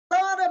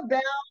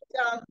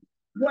about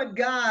what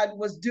God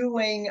was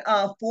doing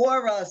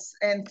for us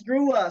and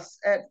through us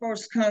at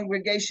First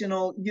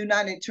Congregational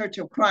United Church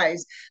of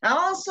Christ, I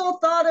also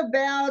thought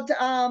about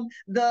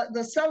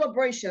the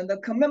celebration, the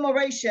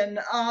commemoration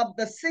of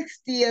the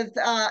 60th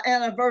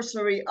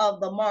anniversary of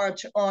the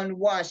March on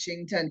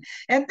Washington.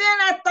 And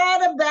then I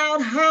thought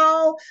about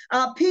how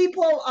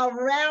people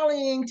are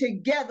rallying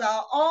together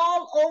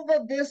all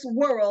over this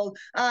world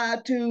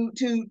to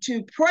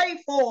pray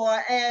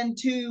for and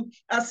to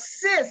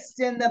assist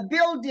in the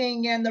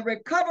building and the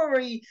recovery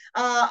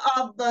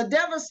of the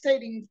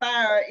devastating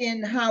fire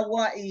in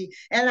Hawaii.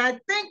 And I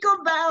think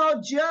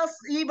about just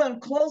even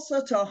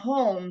closer to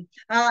home,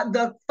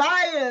 the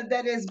fire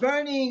that is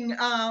burning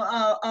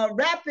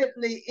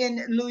rapidly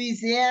in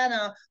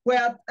Louisiana,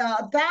 where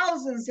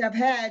thousands have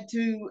had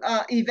to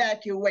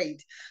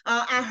evacuate.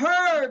 I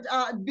heard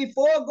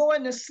before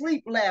going to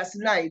sleep last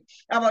night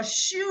of a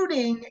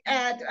shooting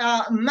at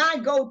my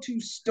go-to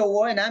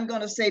store, and I'm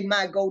going to say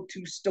my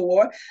go-to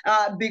store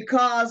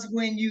because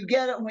when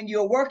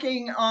you're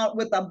working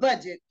with a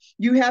budget,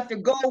 you have to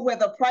go where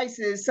the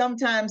prices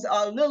sometimes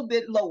are a little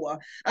bit lower.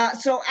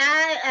 So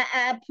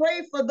I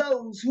pray for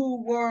those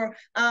who were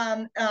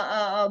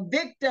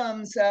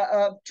victims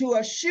to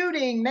a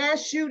shooting,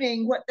 mass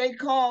shooting, what they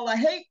call a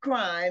hate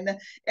crime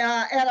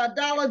at a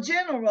Dollar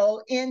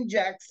General in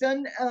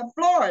Jacksonville,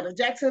 Florida.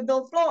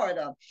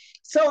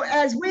 So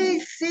as we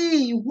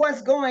see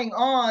what's going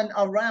on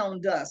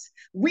around us,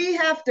 we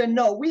have to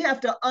know, we have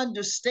to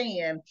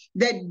understand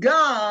that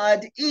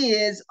God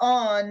is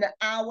on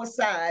our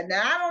side.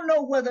 Now, I don't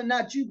know whether or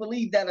not you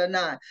believe that or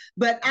not,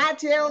 but I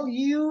tell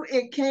you,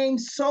 it became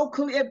so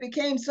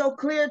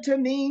clear to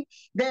me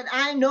that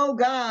I know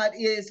God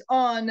is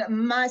on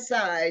my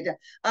side.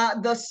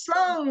 The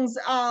songs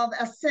of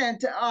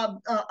ascent of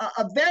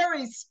a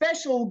very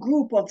special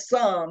group of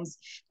psalms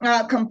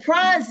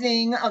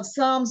comprising of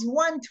Psalms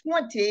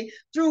 120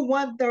 through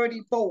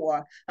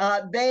 134.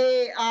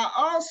 They are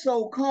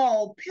also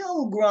called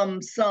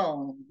pilgrim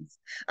songs.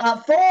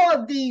 Four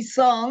of these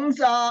songs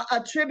are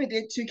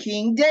attributed to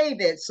King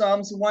David: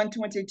 Psalms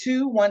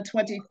 122,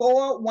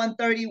 124,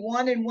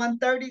 131, and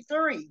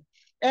 133,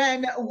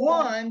 and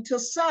one to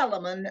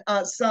Solomon,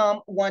 Psalm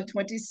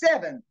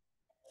 127.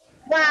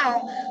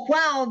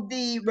 While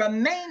the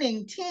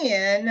remaining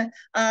 10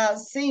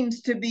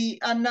 seems to be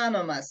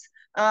anonymous.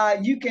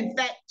 You can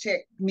fact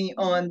check me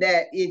on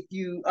that if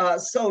you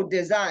so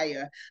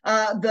desire.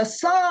 The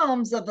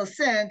Psalms of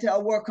Ascent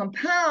were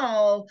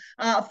compiled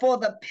for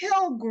the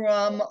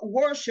pilgrim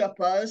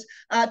worshipers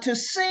to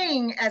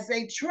sing as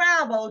they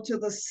travel to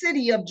the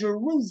city of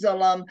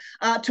Jerusalem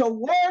to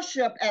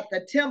worship at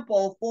the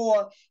temple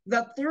for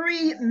the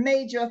three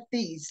major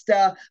feasts.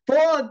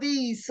 Four of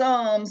these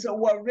Psalms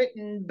were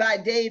written by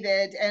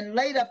David and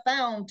later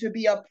found to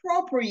be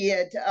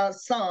appropriate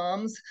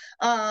Psalms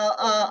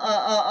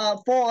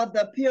for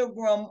the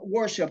pilgrim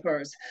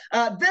worshipers.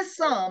 This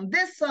psalm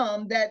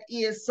that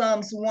is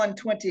Psalms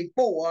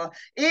 124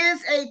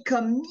 is a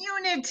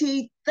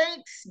community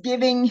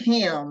Thanksgiving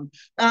hymn.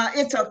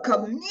 It's a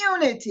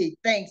community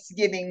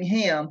Thanksgiving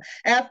hymn.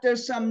 After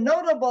some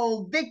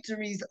notable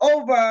victories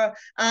over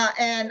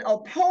an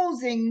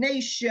opposing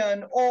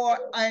nation or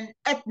an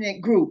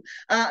ethnic group,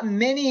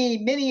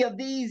 many of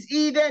these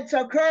events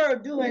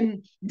occurred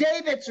during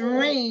David's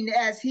reign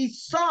as he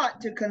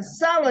sought to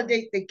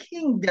consolidate the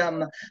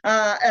kingdom,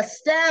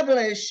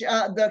 establish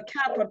the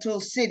capital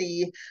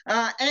city,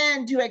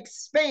 and to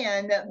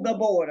expand the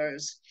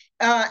borders.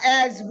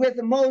 As with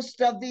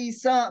most of the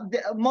psalms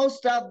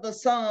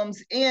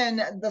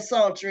in the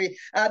Psaltery,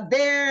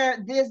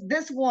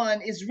 this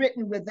one is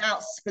written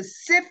without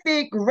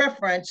specific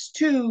reference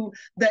to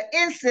the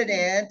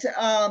incident,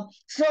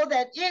 so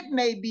that it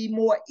may be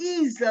more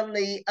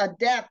easily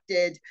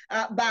adapted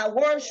by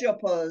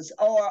worshipers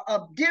or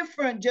of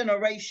different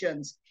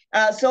generations.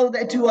 So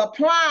that to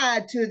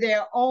apply to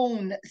their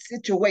own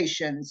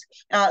situations.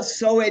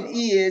 So it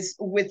is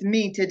with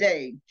me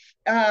today.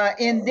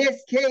 In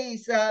this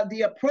case,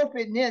 the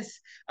appropriateness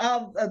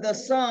of the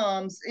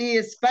Psalms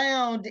is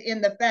found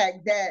in the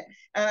fact that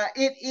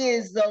it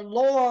is the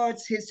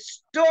Lord's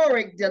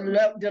historic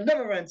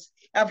deliverance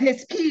of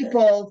his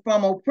people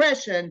from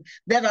oppression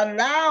that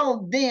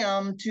allowed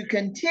them to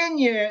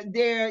continue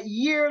their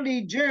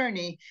yearly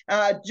journeys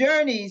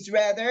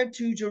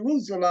to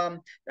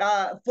Jerusalem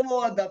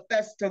for the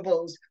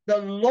festivals the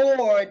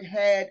Lord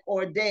had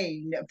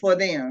ordained for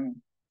them.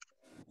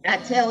 I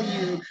tell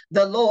you,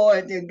 the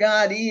Lord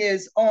God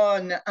is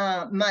on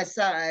my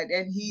side,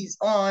 and he's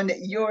on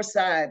your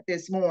side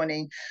this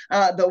morning.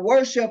 The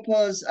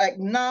worshipers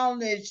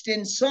acknowledged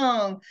in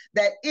song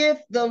that if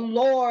the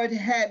Lord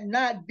had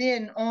not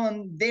been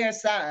on their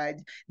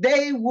side,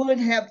 they would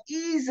have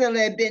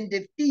easily been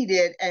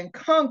defeated and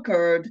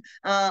conquered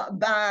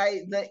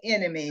by the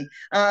enemy.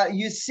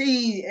 You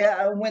see,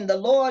 when the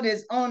Lord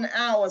is on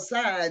our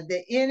side,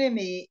 the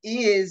enemy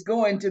is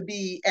going to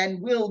be and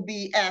will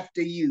be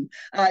after you.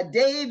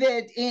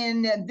 David,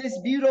 in this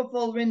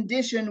beautiful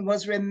rendition,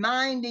 was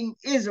reminding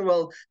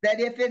Israel that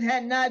if it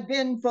had not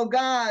been for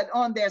God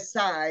on their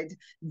side,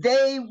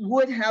 they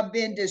would have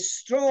been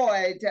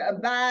destroyed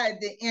by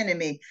the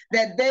enemy,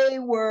 that they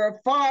were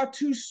far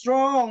too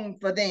strong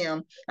for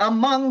them.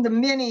 Among the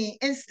many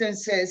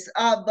instances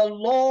of the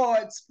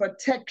Lord's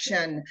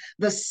protection,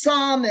 the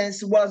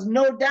psalmist was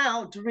no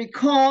doubt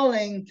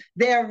recalling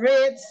their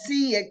Red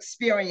Sea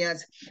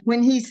experience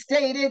when he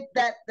stated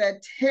that the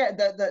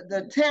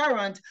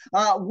torrent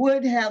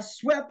would have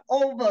swept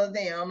over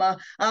them.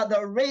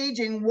 The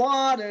raging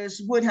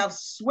waters would have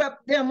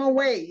swept them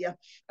away.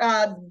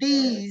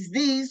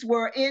 These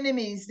were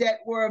enemies that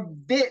were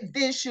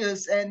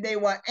vicious, and they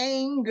were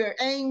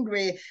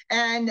angry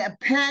and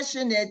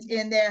passionate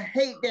in their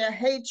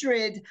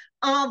hatred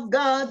of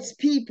God's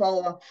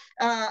people.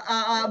 But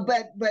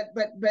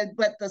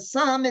the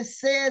psalmist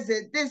says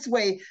it this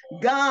way: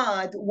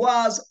 God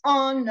was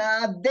on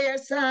their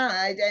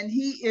side, and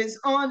he is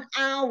on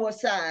our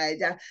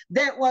side.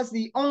 That was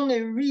the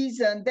only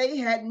reason they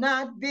had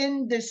not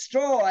been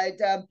destroyed.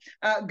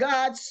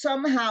 God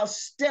somehow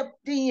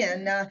stepped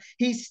in.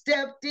 He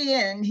stepped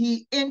in.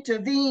 He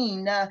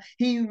intervened.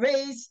 He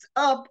raised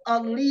up a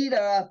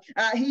leader.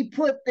 He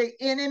put the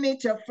enemy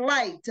to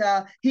flight.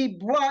 He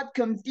brought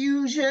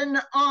confusion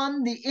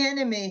on the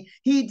enemy.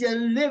 He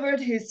delivered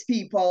his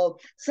people.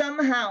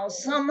 Somehow,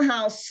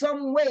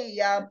 some way,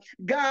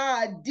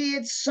 God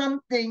did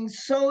something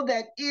so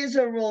that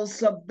Israel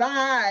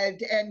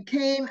survived and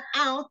came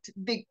out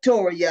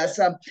victorious.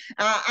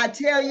 I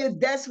tell you,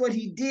 that's what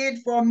he did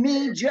for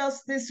me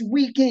just this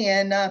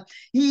weekend.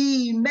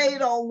 He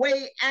made a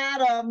way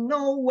out of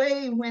no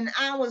way when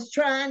I was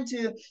trying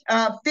to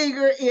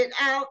figure it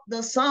out.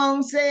 The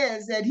song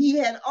says that he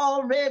had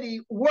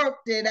already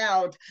worked it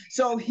out.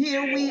 So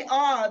here we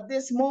are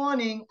this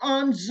morning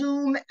on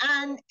Zoom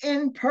and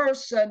in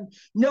person,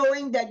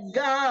 knowing that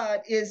God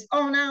is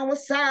on our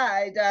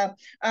side.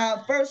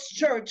 First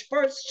Church,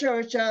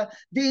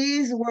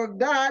 these were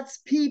God's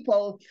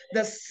people.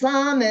 The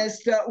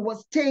psalmist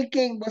was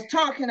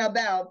talking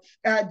about,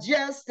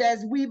 just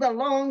as we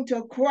belong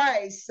to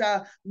Christ,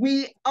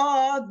 we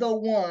are the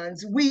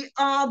ones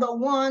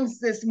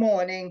this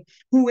morning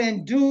who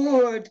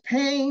endured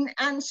pain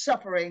and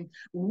suffering.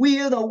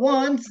 We're the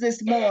ones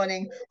this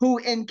morning who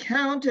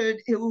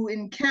encounters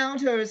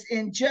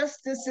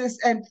injustices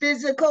and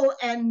physical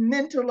and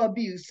mental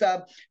abuse.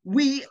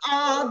 We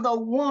are the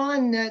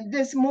one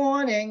this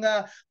morning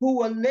who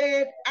were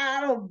led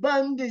out of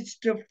bondage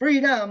to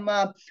freedom.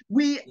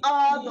 We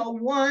are the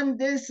one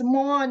this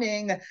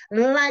morning,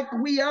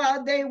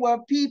 they were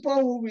people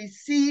who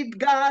received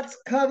God's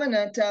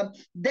covenant.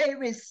 They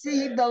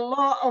received the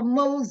law of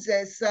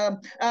Moses.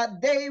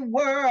 They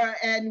were,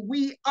 and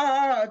we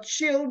are,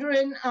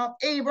 children of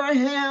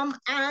Abraham,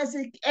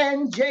 Isaac,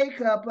 and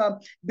Jacob.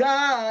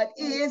 God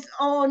is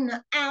on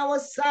our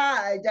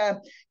side.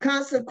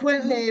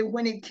 Consequently,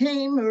 when it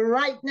came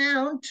right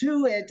down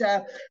to it,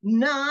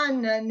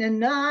 none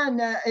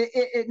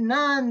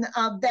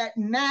of that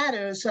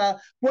matters.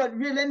 What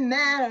really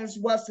matters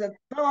was the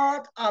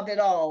thought of it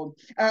all.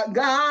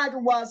 God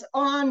was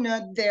on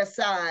their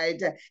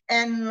side,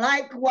 and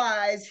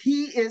likewise,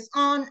 he is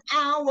on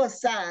our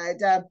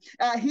side.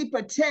 He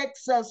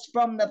protects us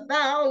from the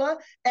fowler,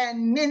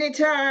 and many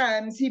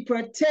times he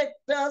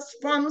protects us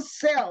from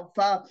self.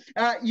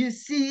 You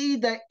see,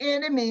 the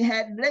enemy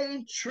had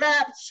laid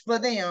traps for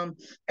them,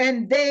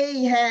 and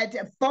they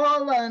had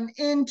fallen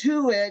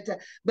into it,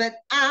 but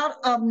out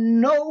of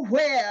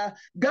nowhere,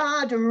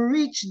 God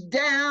reached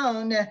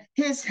down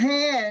his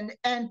hand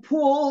and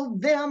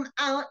pulled them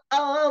out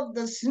of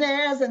the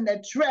snares and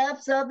the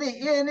traps of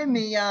the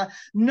enemy.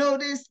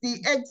 Notice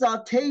the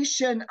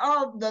exaltation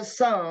of the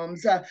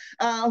Psalms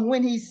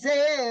when he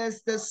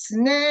says the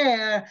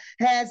snare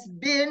has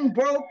been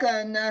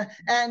broken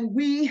and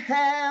we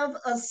have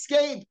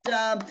escaped.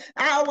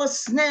 Our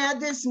snare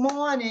this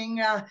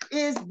morning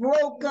is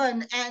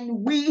broken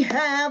and we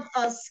have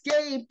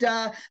escaped.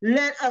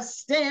 Let us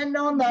stand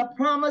on the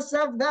promise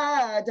of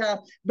God.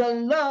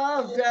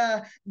 Beloved,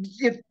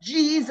 if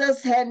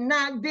Jesus had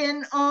not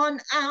been on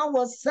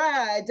our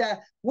side,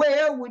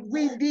 where would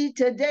we be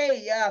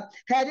today?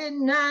 Had it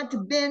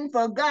not been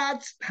for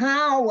God's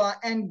power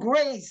and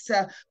grace,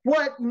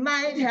 what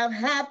might have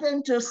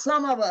happened to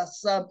some of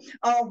us,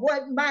 or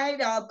what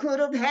might or could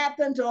have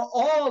happened to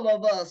all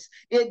of us?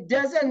 It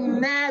doesn't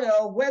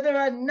matter whether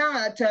or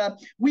not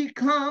we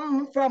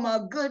come from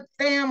a good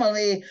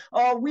family,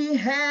 or we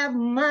have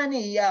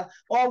money,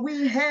 or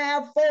we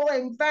have 4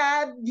 and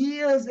 5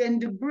 years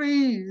and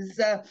degrees.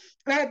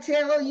 I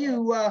tell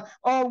you,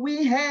 or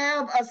we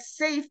have a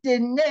safety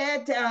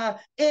net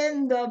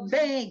in the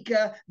bank.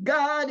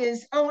 God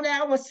is on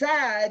our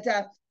side.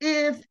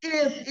 If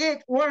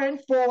it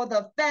weren't for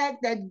the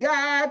fact that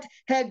God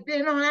had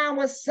been on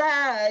our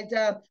side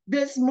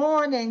this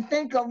morning,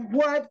 think of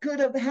what could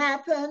have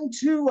happened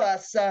to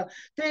us.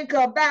 Think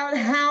about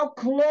how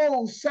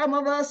close some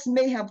of us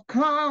may have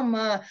come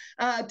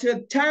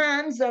to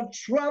times of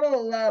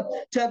trouble,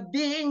 to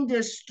being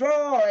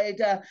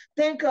destroyed.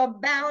 Think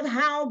about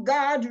how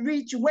God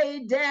reached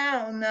way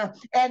down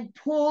and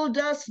pulled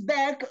us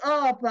back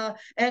up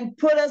and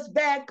put us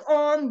back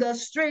on the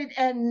straight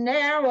and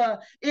narrow.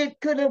 It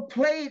could have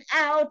played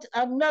out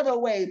another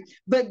way,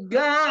 but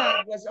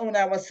God was on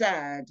our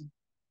side.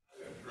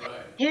 Right.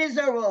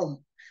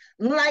 Israel,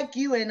 like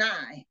you and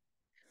I,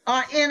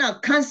 are in a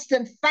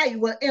constant fight.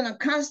 We're in a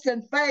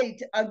constant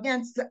fight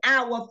against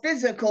our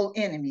physical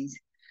enemies.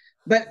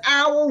 But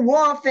our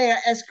warfare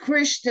as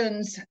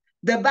Christians,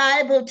 the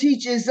Bible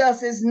teaches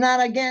us, is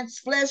not against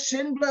flesh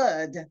and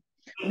blood.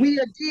 We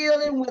are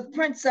dealing with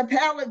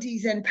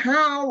principalities and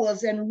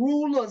powers and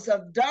rulers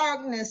of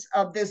darkness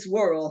of this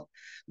world.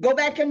 Go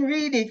back and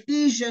read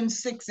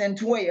Ephesians 6 and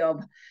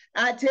 12.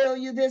 I tell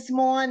you this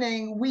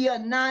morning, we are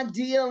not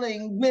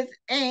dealing with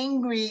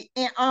angry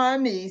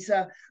armies.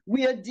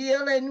 We are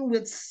dealing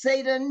with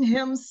Satan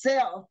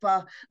himself,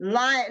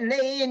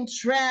 laying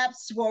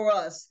traps for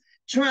us,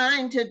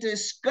 trying to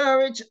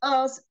discourage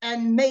us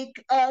and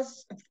make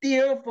us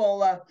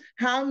fearful.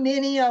 How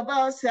many of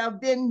us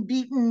have been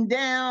beaten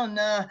down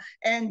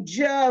and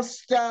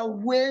just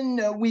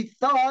when we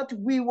thought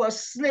we were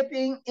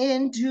slipping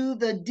into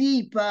the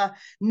deep,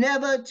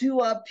 never to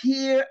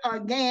appear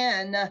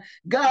again,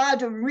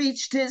 God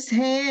reached his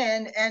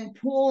hand and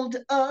pulled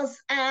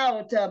us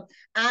out.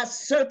 I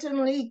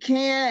certainly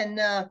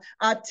can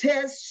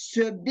attest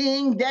to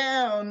being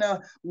down,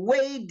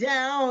 way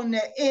down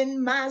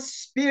in my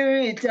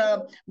spirit,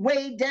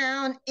 way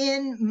down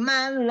in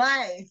my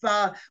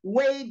life,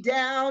 way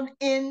down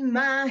in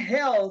my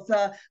health.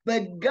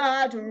 But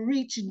God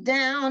reached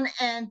down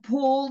and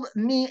pulled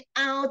me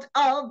out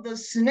of the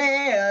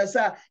snares.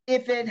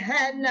 If it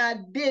had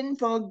not been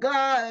for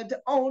God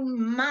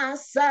on my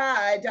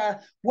side,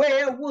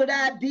 where would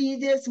I be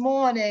this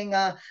morning?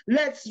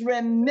 Let's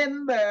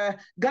remember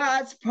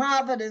God's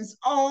providence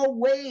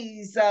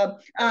always,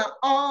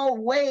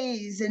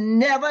 always,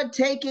 never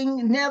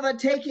taking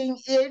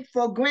it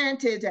for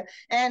granted.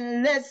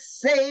 And let's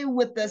say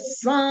with the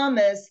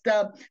psalmist,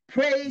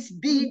 praise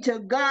be to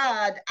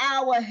God,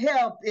 our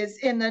help is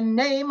in the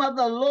name of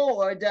the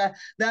Lord,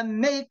 the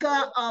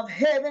maker of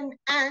heaven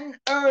and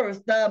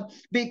earth,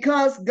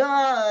 because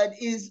God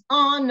is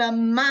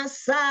on my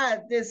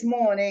side this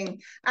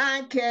morning.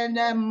 I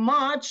can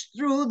march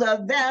through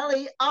the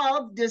valley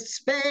of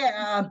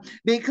despair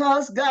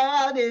because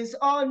God is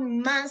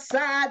on my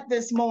side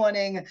this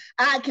morning.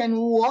 I can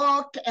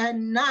walk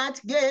and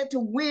not get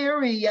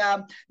weary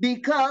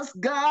because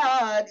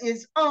God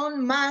is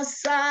on my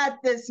side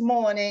this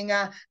morning.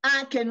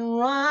 I can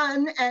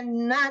run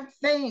and not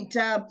faint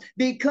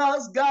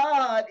because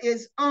God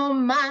is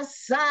on my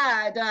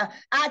side.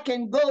 I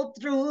can go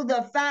through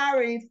the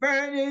fiery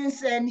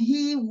furnace and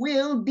he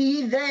will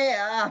be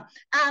there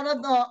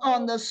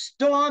on the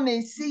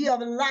stormy sea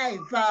of life.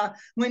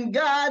 When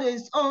God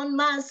is on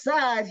my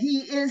side, he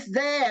is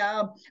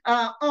there.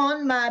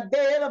 On my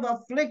bed of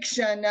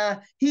affliction,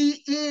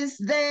 he is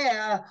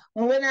there.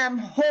 When I'm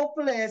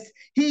hopeless,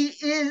 he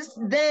is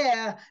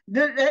there.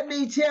 Let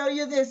me tell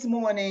you this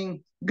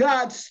morning,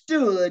 God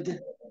stood.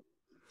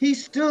 He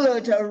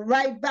stood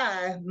right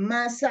by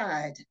my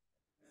side.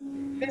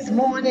 This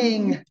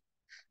morning,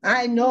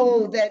 I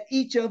know that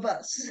each of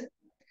us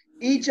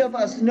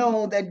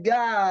know that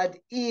God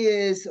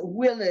is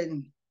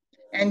willing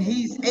and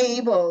he's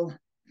able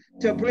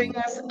to bring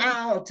us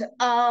out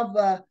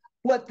of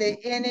what the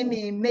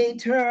enemy may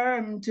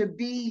term to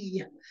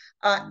be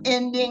an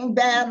ending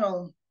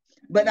battle.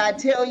 But I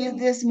tell you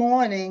this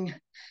morning,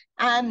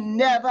 I'm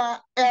never,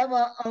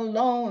 ever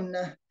alone.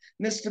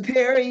 Mr.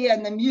 Perry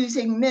and the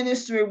music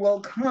ministry will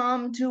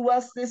come to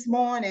us this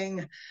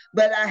morning,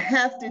 but I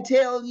have to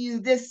tell you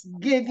this,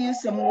 give you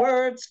some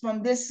words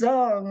from this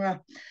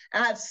song.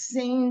 I've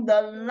seen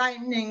the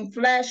lightning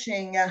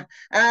flashing.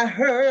 I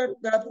heard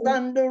the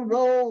thunder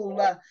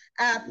roll.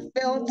 I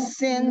felt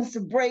sin's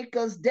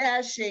breakers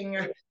dashing,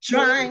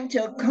 trying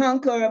to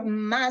conquer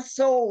my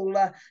soul.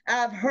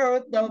 I've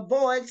heard the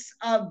voice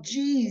of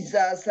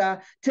Jesus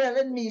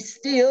telling me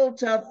still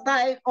to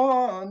fight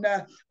on.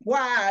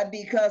 Why?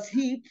 Because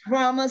he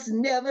promised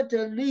never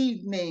to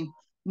leave me,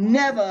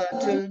 never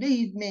to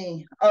leave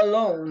me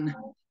alone.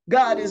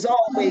 God is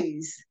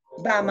always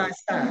by my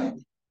side.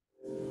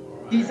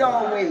 He's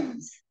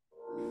always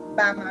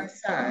by my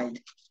side.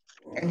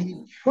 And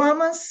he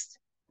promised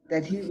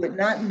that he would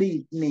not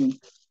leave me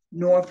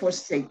nor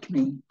forsake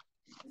me.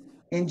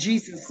 In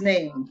Jesus'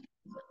 name,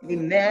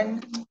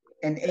 amen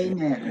and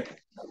amen.